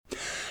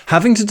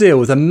Having to deal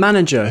with a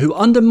manager who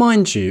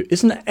undermines you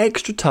is an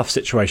extra tough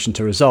situation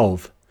to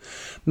resolve.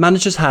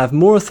 Managers have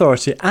more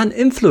authority and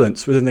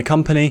influence within the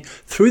company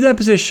through their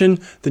position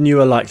than you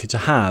are likely to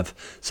have,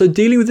 so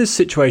dealing with this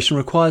situation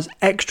requires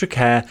extra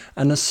care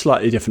and a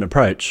slightly different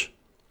approach.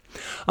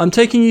 I'm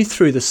taking you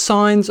through the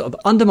signs of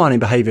undermining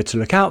behaviour to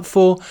look out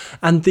for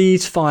and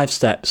these 5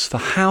 steps for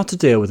how to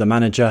deal with a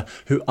manager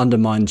who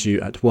undermines you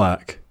at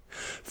work.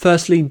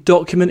 Firstly,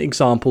 document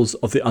examples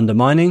of the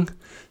undermining.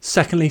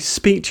 Secondly,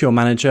 speak to your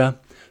manager.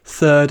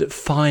 Third,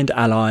 find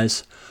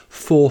allies.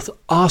 Fourth,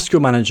 ask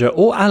your manager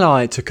or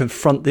ally to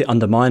confront the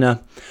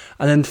underminer.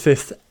 And then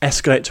fifth,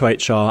 escalate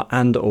to HR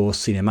and or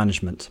senior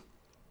management.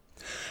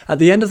 At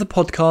the end of the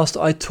podcast,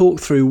 I talk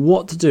through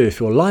what to do if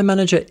your line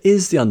manager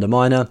is the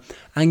underminer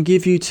and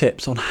give you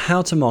tips on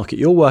how to market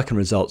your work and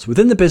results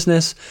within the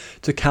business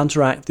to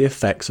counteract the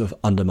effects of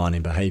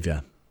undermining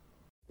behaviour.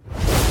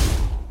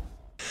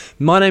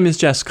 My name is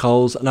Jess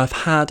Coles and I've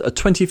had a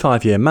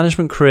 25-year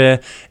management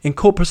career in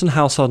corporate and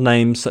household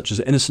names such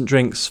as Innocent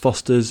Drinks,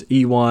 Foster's,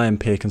 EY and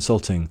Peer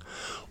Consulting,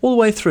 all the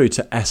way through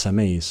to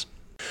SMEs.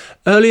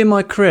 Early in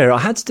my career, I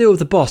had to deal with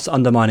the boss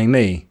undermining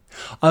me.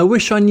 I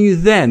wish I knew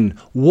then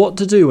what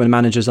to do when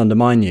managers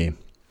undermine you.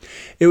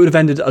 It would have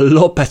ended a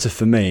lot better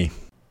for me.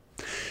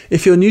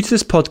 If you're new to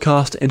this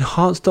podcast,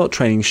 Enhanced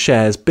Training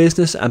shares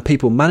business and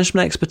people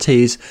management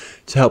expertise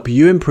to help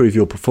you improve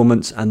your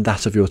performance and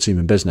that of your team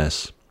and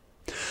business.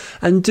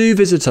 And do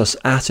visit us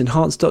at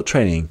Enhanced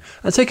Training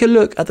and take a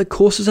look at the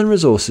courses and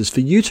resources for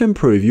you to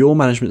improve your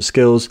management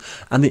skills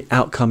and the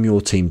outcome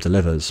your team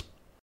delivers.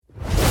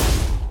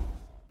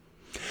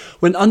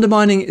 When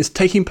undermining is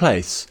taking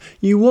place,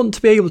 you want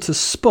to be able to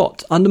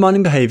spot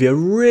undermining behaviour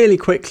really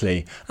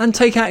quickly and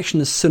take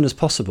action as soon as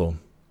possible.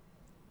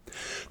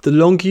 The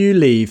longer you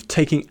leave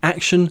taking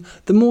action,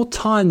 the more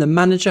time the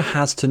manager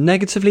has to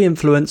negatively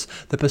influence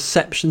the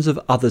perceptions of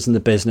others in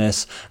the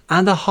business,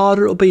 and the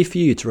harder it will be for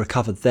you to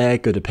recover their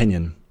good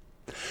opinion.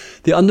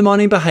 The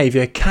undermining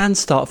behaviour can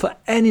start for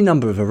any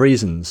number of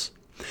reasons.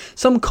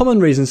 Some common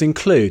reasons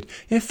include,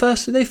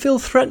 firstly, they feel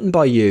threatened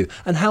by you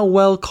and how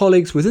well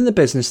colleagues within the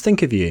business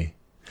think of you.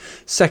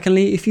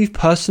 Secondly, if you've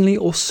personally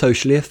or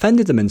socially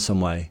offended them in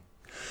some way.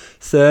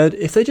 Third,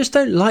 if they just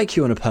don't like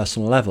you on a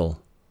personal level.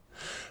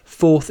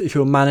 Fourth, if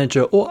your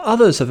manager or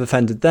others have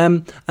offended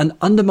them and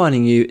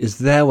undermining you is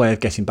their way of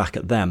getting back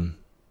at them.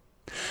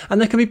 And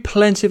there can be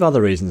plenty of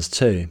other reasons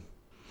too.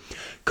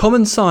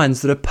 Common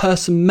signs that a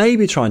person may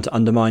be trying to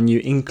undermine you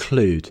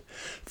include,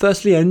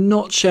 firstly,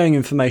 not sharing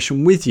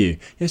information with you,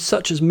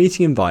 such as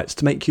meeting invites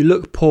to make you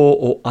look poor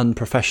or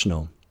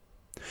unprofessional.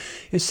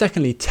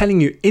 Secondly,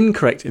 telling you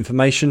incorrect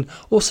information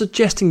or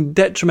suggesting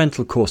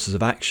detrimental courses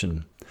of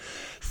action.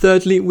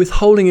 Thirdly,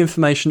 withholding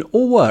information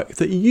or work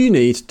that you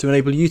need to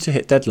enable you to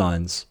hit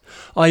deadlines,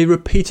 i.e.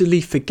 repeatedly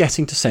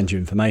forgetting to send you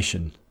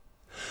information.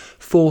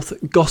 Fourth,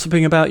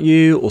 gossiping about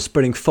you or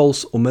spreading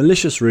false or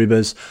malicious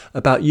rumours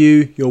about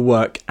you, your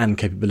work and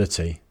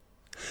capability.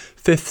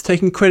 Fifth,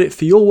 taking credit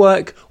for your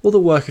work or the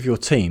work of your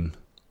team.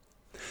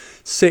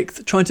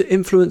 Sixth, trying to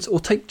influence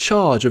or take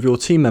charge of your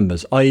team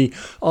members, i.e.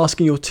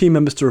 asking your team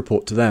members to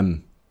report to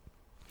them.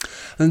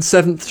 And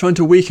seventh, trying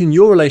to weaken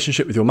your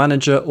relationship with your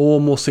manager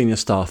or more senior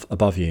staff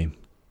above you.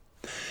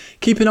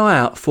 Keep an eye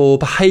out for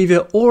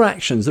behaviour or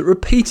actions that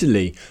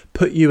repeatedly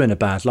put you in a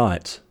bad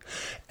light.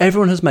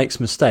 Everyone makes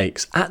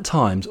mistakes at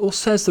times or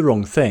says the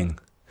wrong thing.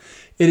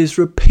 It is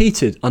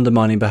repeated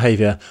undermining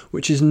behaviour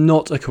which is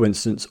not a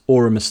coincidence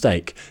or a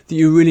mistake that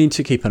you really need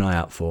to keep an eye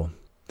out for.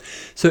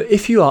 So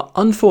if you are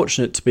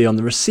unfortunate to be on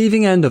the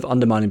receiving end of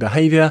undermining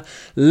behaviour,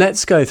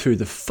 let's go through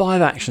the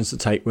 5 actions to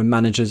take when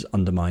managers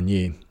undermine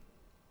you.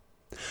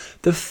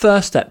 The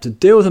first step to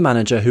deal with a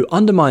manager who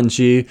undermines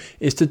you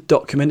is to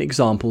document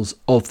examples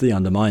of the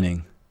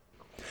undermining.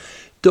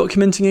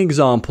 Documenting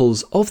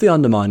examples of the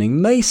undermining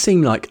may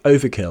seem like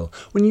overkill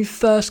when you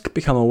first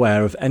become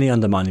aware of any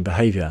undermining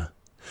behaviour.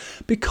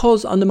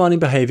 Because undermining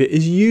behaviour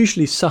is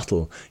usually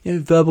subtle,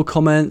 verbal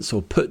comments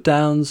or put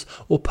downs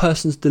or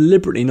persons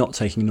deliberately not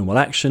taking normal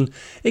action,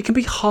 it can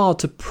be hard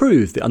to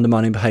prove the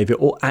undermining behaviour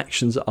or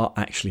actions are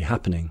actually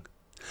happening.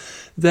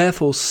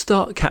 Therefore,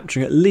 start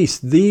capturing at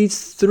least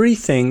these 3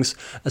 things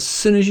as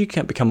soon as you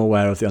can become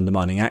aware of the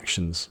undermining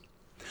actions.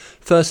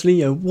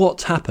 Firstly,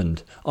 what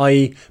happened?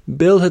 i.e.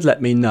 Bill had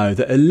let me know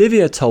that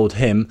Olivia told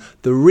him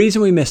the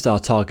reason we missed our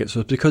targets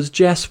was because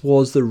Jess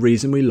was the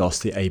reason we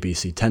lost the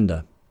ABC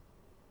tender.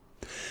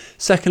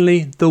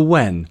 Secondly, the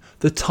when,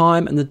 the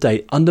time and the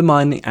date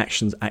undermining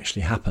actions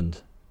actually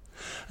happened.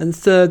 And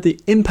third, the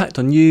impact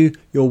on you,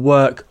 your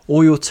work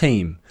or your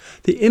team.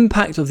 The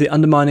impact of the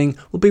undermining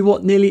will be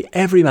what nearly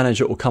every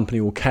manager or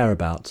company will care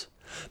about.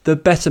 The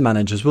better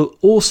managers will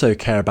also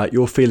care about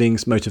your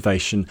feelings,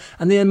 motivation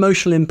and the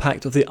emotional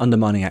impact of the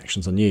undermining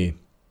actions on you.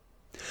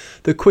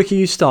 The quicker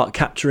you start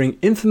capturing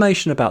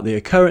information about the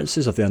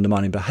occurrences of the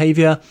undermining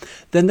behaviour,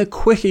 then the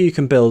quicker you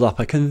can build up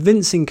a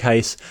convincing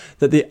case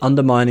that the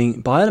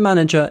undermining by a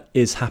manager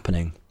is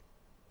happening.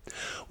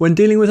 When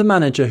dealing with a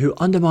manager who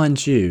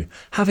undermines you,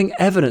 having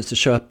evidence to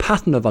show a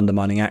pattern of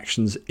undermining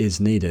actions is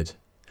needed.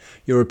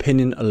 your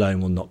opinion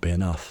alone will not be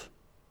enough.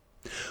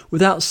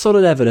 Without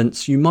solid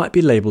evidence, you might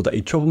be labelled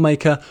a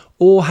troublemaker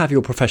or have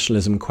your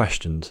professionalism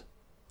questioned.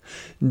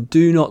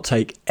 Do not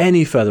take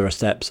any further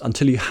steps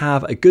until you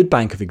have a good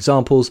bank of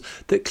examples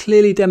that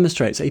clearly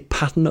demonstrates a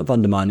pattern of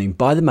undermining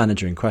by the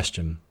manager in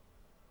question.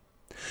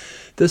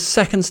 The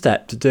second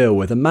step to deal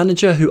with a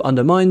manager who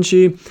undermines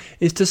you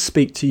is to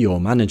speak to your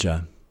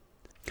manager.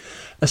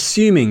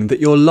 Assuming that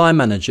your line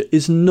manager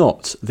is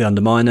not the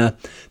underminer,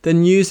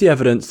 then use the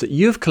evidence that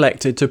you have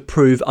collected to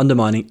prove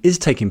undermining is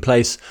taking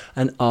place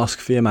and ask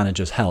for your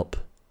manager's help.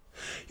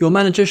 Your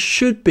manager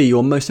should be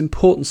your most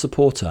important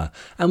supporter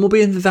and will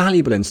be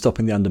invaluable in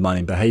stopping the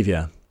undermining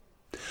behaviour.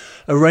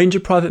 Arrange a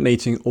private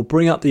meeting or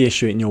bring up the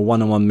issue in your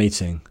one-on-one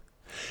meeting.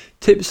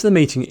 Tips for the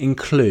meeting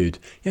include,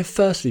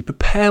 firstly,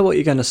 prepare what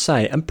you're going to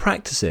say and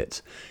practice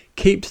it.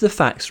 Keep to the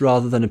facts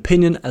rather than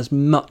opinion as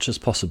much as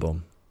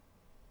possible.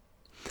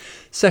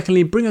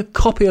 Secondly, bring a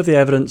copy of the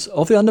evidence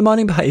of the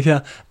undermining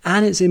behaviour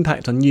and its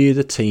impact on you,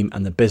 the team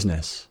and the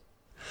business.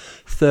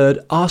 Third,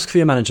 ask for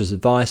your manager's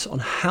advice on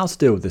how to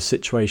deal with this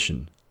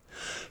situation.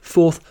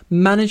 Fourth,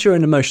 manage your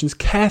own emotions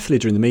carefully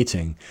during the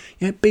meeting.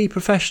 Be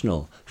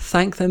professional.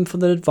 Thank them for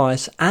their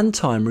advice and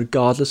time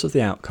regardless of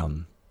the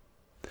outcome.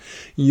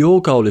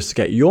 Your goal is to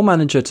get your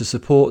manager to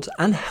support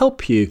and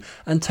help you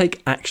and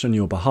take action on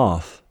your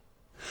behalf.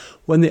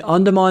 When the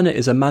underminer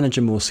is a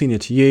manager more senior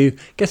to you,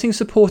 getting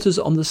supporters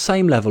on the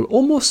same level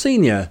or more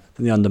senior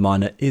than the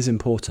underminer is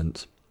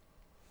important.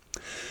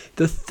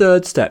 The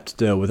third step to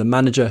deal with a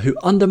manager who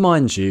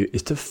undermines you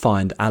is to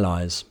find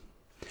allies.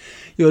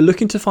 You're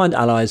looking to find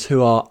allies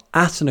who are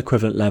at an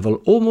equivalent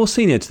level or more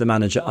senior to the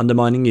manager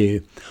undermining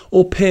you,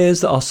 or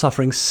peers that are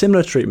suffering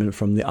similar treatment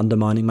from the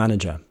undermining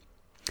manager.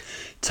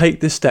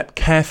 Take this step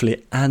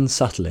carefully and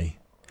subtly.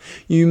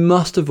 You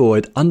must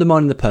avoid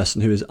undermining the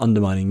person who is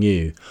undermining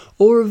you,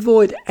 or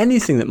avoid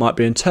anything that might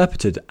be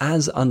interpreted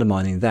as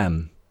undermining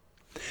them.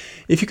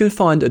 If you can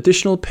find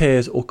additional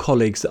peers or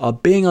colleagues that are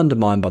being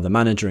undermined by the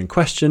manager in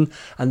question,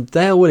 and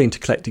they are willing to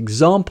collect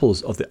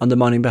examples of the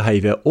undermining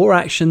behaviour or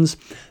actions,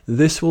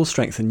 this will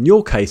strengthen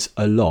your case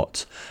a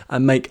lot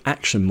and make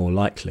action more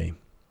likely.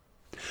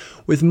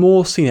 With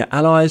more senior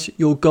allies,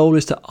 your goal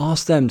is to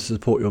ask them to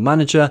support your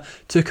manager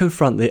to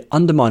confront the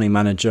undermining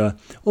manager,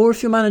 or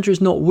if your manager is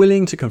not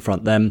willing to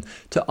confront them,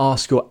 to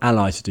ask your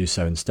ally to do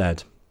so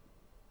instead.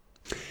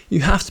 You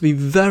have to be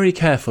very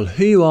careful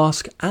who you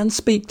ask and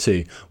speak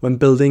to when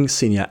building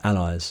senior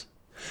allies.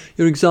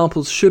 Your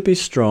examples should be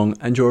strong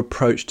and your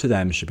approach to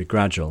them should be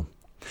gradual.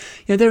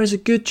 There is a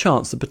good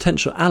chance the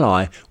potential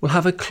ally will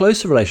have a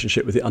closer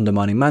relationship with the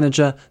undermining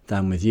manager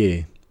than with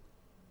you.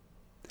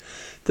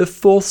 The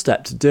fourth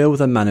step to deal with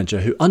a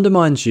manager who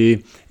undermines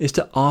you is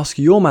to ask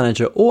your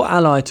manager or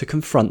ally to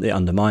confront the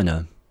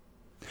underminer.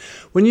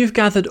 When you've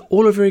gathered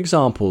all of your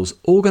examples,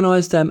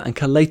 organised them and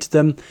collated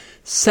them,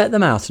 set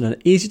them out in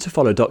an easy to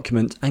follow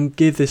document and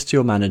give this to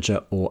your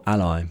manager or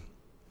ally.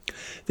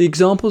 The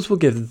examples will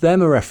give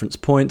them a reference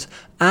point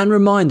and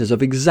reminders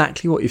of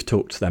exactly what you've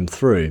talked to them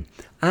through,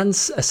 and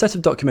a set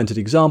of documented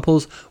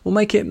examples will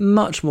make it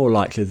much more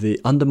likely the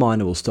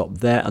underminer will stop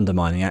their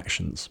undermining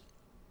actions.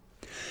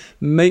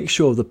 Make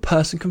sure the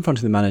person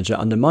confronting the manager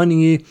undermining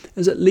you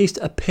is at least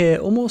a peer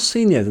or more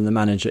senior than the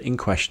manager in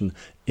question,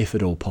 if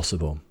at all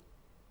possible.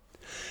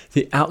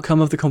 The outcome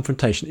of the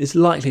confrontation is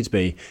likely to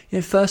be,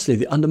 firstly,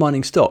 the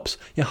undermining stops,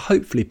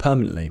 hopefully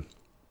permanently.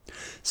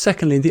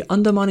 Secondly, the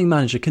undermining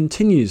manager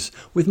continues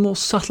with more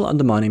subtle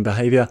undermining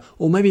behaviour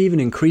or maybe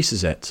even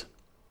increases it.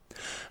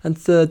 And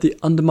third, the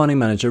undermining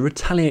manager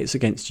retaliates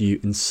against you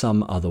in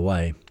some other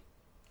way.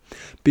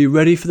 Be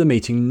ready for the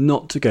meeting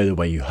not to go the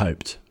way you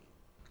hoped.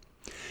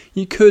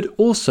 You could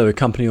also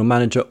accompany your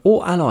manager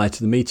or ally to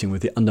the meeting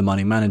with the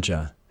undermining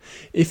manager.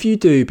 If you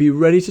do, be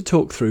ready to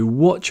talk through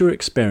what you're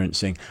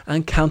experiencing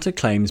and counter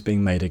claims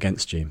being made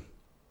against you.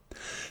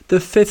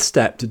 The fifth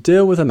step to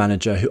deal with a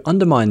manager who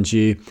undermines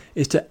you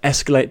is to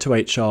escalate to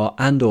HR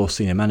and/or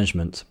senior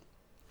management.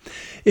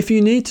 If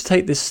you need to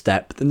take this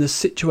step, then the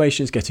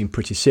situation is getting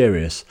pretty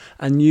serious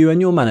and you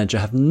and your manager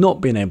have not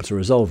been able to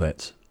resolve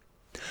it.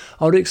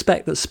 I would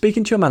expect that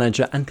speaking to your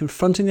manager and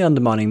confronting the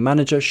undermining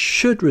manager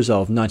should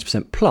resolve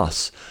 90%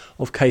 plus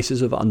of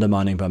cases of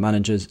undermining by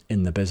managers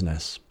in the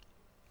business.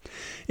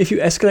 If you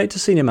escalate to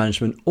senior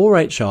management or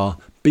HR,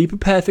 be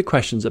prepared for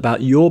questions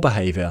about your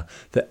behaviour,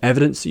 the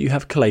evidence that you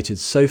have collated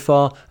so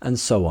far, and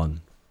so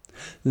on.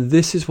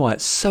 This is why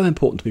it's so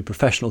important to be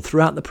professional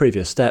throughout the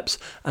previous steps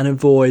and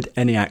avoid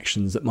any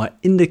actions that might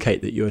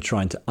indicate that you are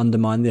trying to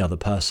undermine the other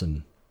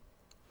person.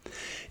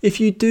 If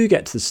you do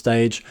get to the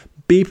stage,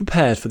 be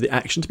prepared for the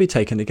action to be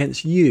taken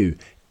against you,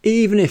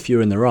 even if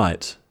you're in the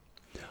right.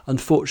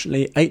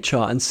 Unfortunately,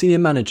 HR and senior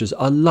managers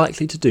are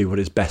likely to do what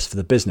is best for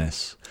the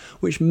business,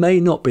 which may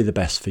not be the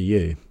best for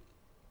you.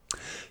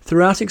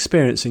 Throughout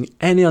experiencing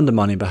any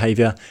undermining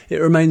behaviour, it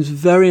remains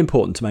very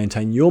important to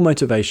maintain your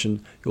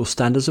motivation, your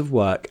standards of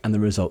work, and the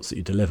results that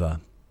you deliver.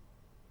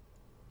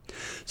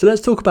 So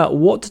let's talk about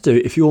what to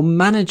do if your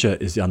manager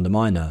is the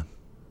underminer.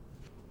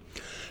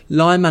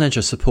 Line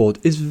manager support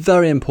is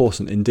very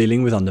important in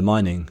dealing with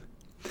undermining.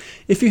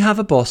 If you have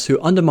a boss who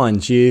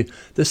undermines you,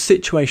 the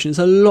situation is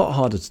a lot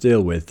harder to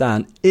deal with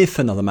than if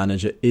another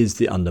manager is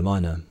the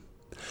underminer.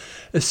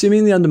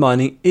 Assuming the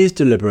undermining is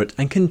deliberate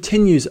and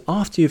continues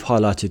after you've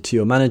highlighted to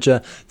your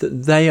manager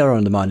that they are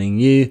undermining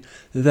you,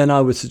 then I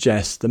would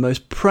suggest the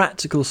most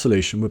practical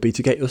solution would be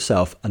to get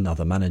yourself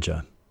another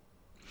manager.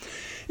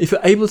 If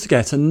you're able to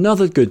get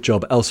another good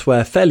job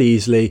elsewhere fairly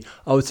easily,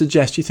 I would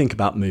suggest you think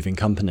about moving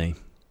company.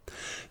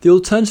 The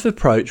alternative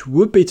approach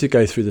would be to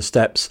go through the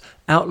steps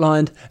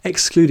outlined,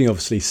 excluding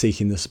obviously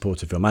seeking the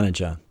support of your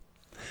manager.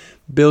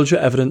 Build your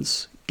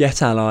evidence,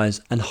 get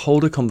allies, and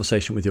hold a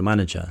conversation with your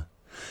manager.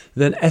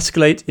 Then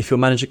escalate if your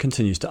manager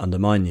continues to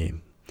undermine you.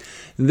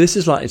 This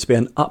is likely to be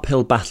an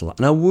uphill battle,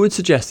 and I would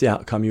suggest the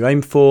outcome you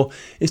aim for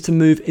is to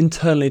move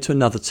internally to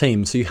another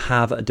team so you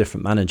have a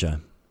different manager.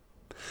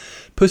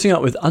 Putting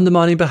up with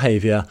undermining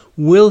behaviour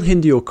will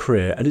hinder your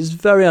career, and it is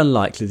very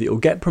unlikely that you'll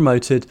get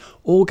promoted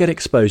or get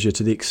exposure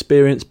to the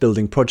experience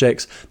building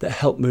projects that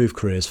help move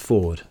careers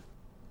forward.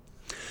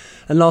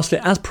 And lastly,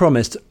 as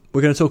promised,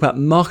 we're going to talk about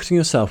marketing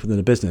yourself within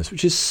a business,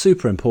 which is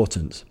super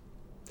important.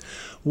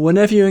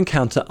 Whenever you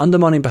encounter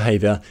undermining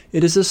behaviour,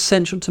 it is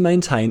essential to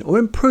maintain or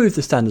improve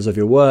the standards of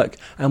your work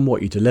and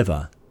what you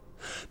deliver.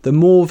 The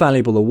more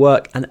valuable the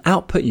work and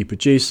output you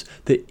produce,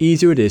 the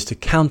easier it is to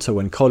counter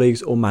when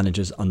colleagues or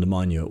managers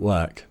undermine you at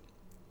work.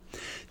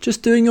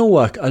 Just doing your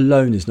work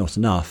alone is not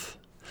enough.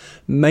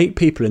 Make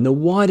people in the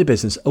wider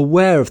business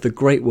aware of the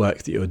great work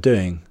that you're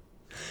doing.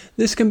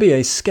 This can be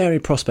a scary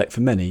prospect for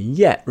many,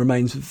 yet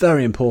remains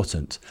very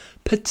important,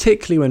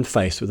 particularly when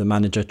faced with a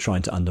manager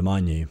trying to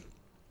undermine you.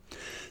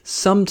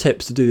 Some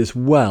tips to do this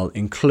well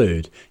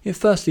include,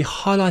 firstly,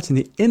 highlighting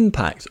the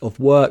impact of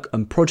work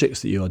and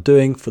projects that you are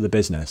doing for the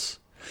business.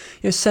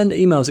 Send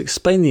emails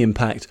explaining the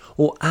impact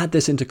or add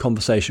this into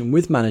conversation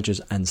with managers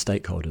and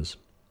stakeholders.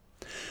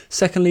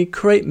 Secondly,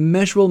 create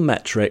measurable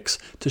metrics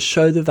to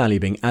show the value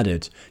being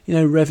added.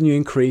 Revenue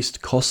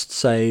increased, costs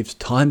saved,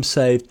 time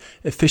saved,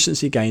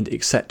 efficiency gained,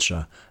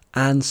 etc.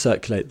 and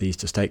circulate these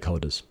to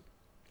stakeholders.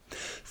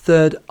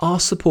 Third,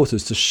 ask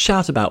supporters to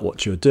shout about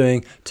what you're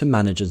doing to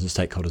managers and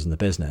stakeholders in the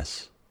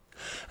business.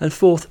 And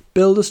fourth,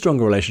 build a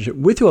stronger relationship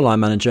with your line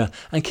manager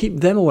and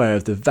keep them aware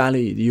of the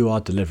value you are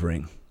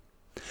delivering.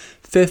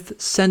 Fifth,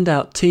 send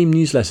out team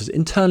newsletters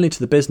internally to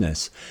the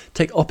business.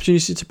 Take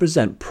opportunities to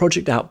present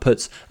project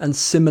outputs and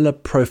similar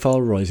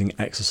profile raising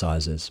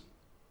exercises.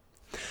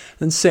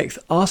 And sixth,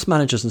 ask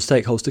managers and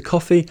stakeholders to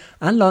coffee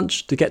and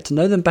lunch to get to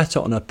know them better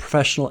on a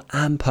professional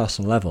and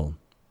personal level.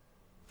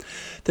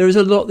 There is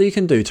a lot that you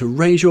can do to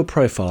raise your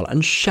profile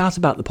and shout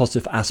about the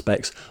positive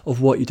aspects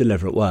of what you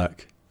deliver at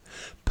work.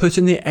 Put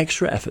in the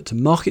extra effort to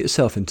market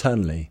yourself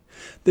internally.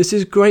 This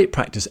is great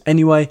practice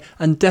anyway,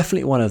 and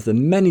definitely one of the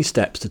many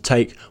steps to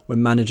take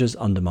when managers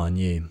undermine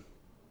you.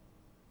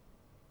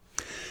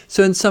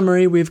 So in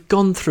summary, we've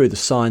gone through the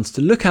signs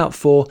to look out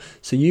for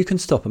so you can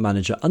stop a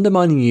manager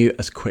undermining you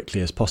as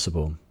quickly as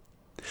possible.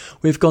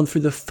 We've gone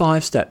through the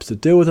 5 steps to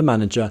deal with a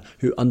manager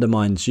who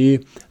undermines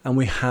you, and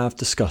we have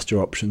discussed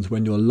your options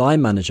when your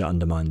line manager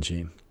undermines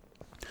you.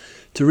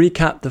 To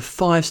recap, the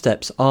 5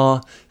 steps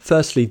are: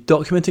 firstly,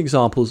 document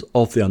examples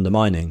of the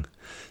undermining.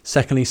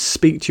 Secondly,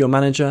 speak to your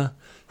manager.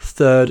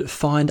 Third,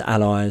 find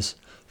allies.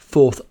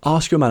 Fourth,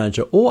 ask your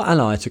manager or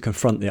ally to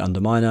confront the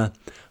underminer.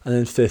 And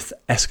then fifth,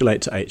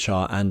 escalate to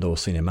HR and or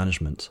senior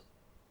management.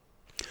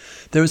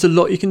 There is a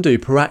lot you can do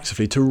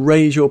proactively to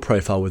raise your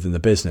profile within the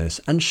business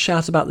and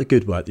shout about the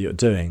good work that you're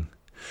doing.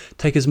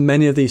 Take as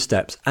many of these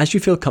steps as you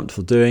feel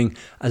comfortable doing,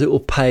 as it will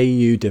pay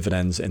you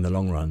dividends in the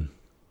long run.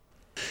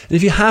 And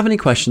if you have any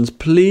questions,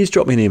 please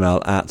drop me an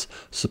email at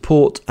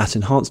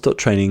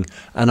support@enhance.training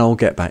and I'll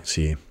get back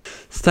to you.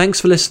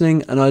 Thanks for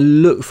listening, and I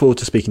look forward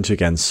to speaking to you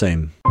again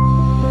soon.